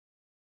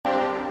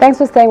Thanks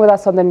for staying with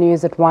us on the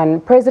news at 1.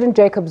 President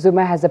Jacob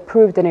Zuma has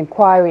approved an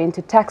inquiry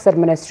into tax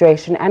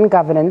administration and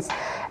governance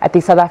at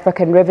the South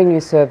African Revenue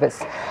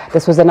Service.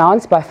 This was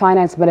announced by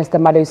Finance Minister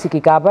Malusi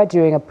Gigaba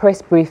during a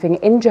press briefing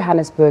in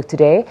Johannesburg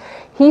today.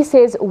 He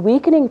says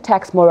weakening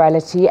tax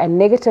morality and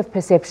negative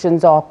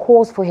perceptions are a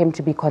cause for him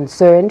to be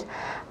concerned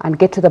and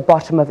get to the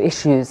bottom of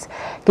issues.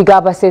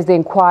 Gigaba says the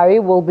inquiry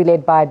will be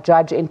led by a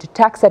judge into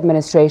tax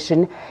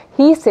administration.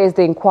 He says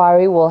the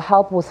inquiry will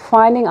help with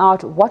finding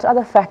out what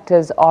other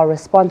factors are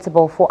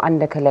responsible for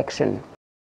under-collection.